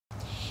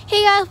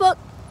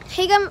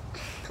guys,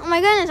 oh my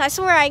goodness, I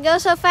swear I go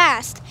so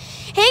fast.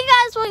 Hey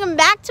guys, welcome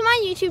back to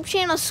my YouTube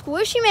channel,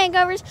 Squishy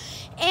Makeovers.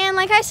 And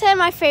like I said,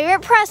 my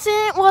favorite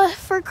present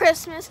for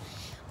Christmas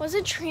was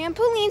a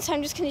trampoline, so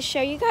I'm just going to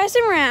show you guys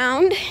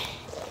around.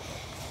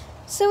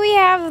 So we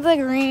have the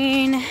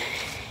green.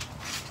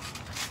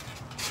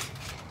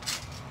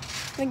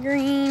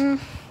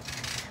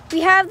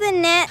 We have the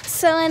net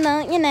so it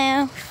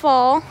don't,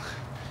 fall.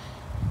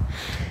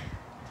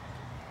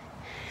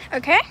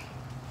 Okay.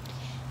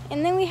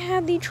 And then we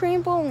have the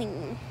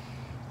trampoline.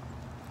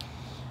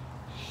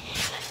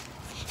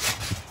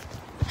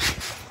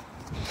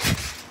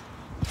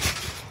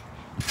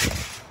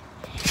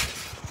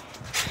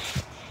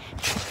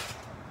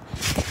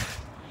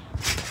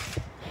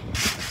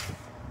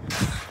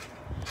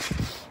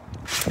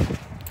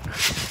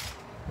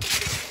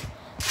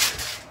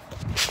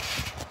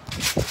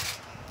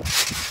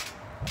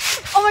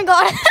 Oh my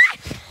God.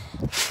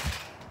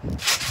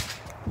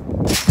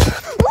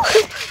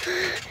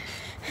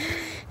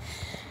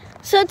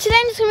 So today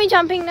I'm just going to be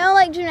jumping, no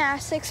like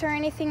gymnastics or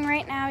anything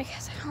right now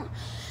because I don't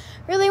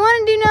really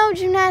want to do no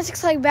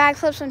gymnastics like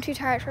backflips. I'm too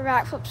tired for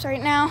backflips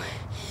right now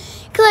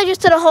because I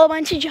just did a whole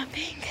bunch of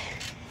jumping.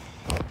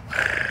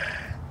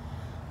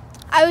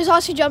 I was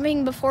also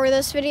jumping before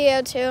this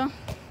video too.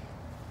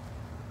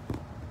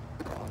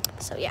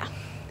 So yeah.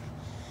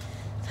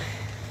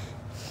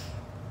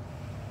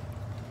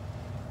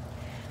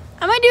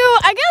 I'm gonna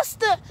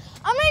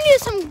do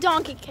some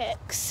donkey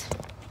kicks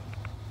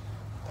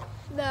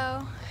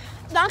though.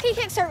 Donkey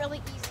kicks are really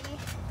easy.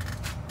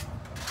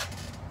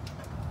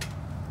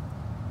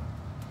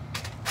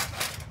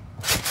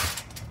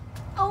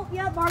 Oh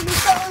yeah, Barbie's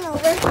falling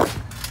over.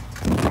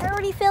 I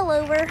already fell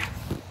over.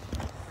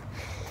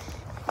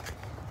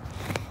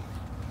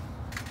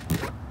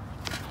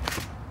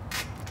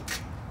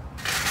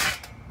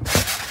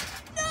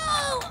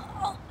 No!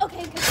 Oh,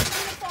 okay, good. I'm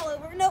gonna fall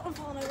over. Nope, I'm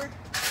falling over.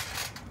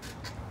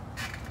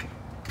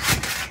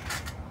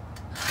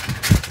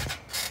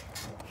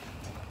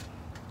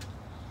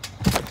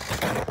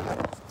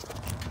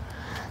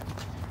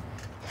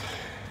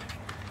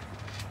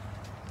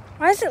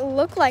 Why does it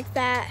look like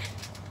that?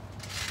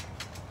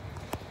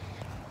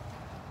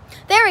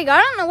 There we go. I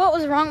don't know what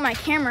was wrong with my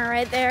camera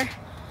right there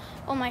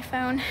on my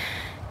phone.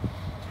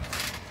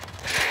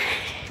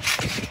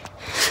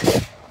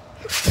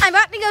 I'm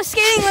about to go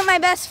skating with my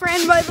best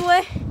friend, by the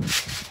way.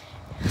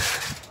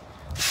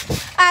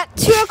 At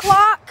 2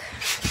 o'clock,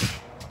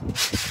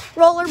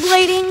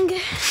 rollerblading.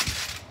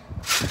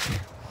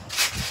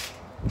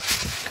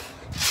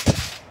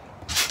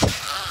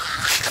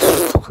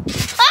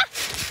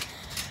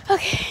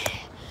 Okay.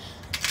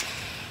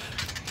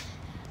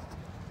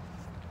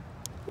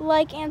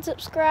 Like and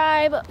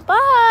subscribe.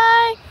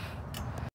 Bye.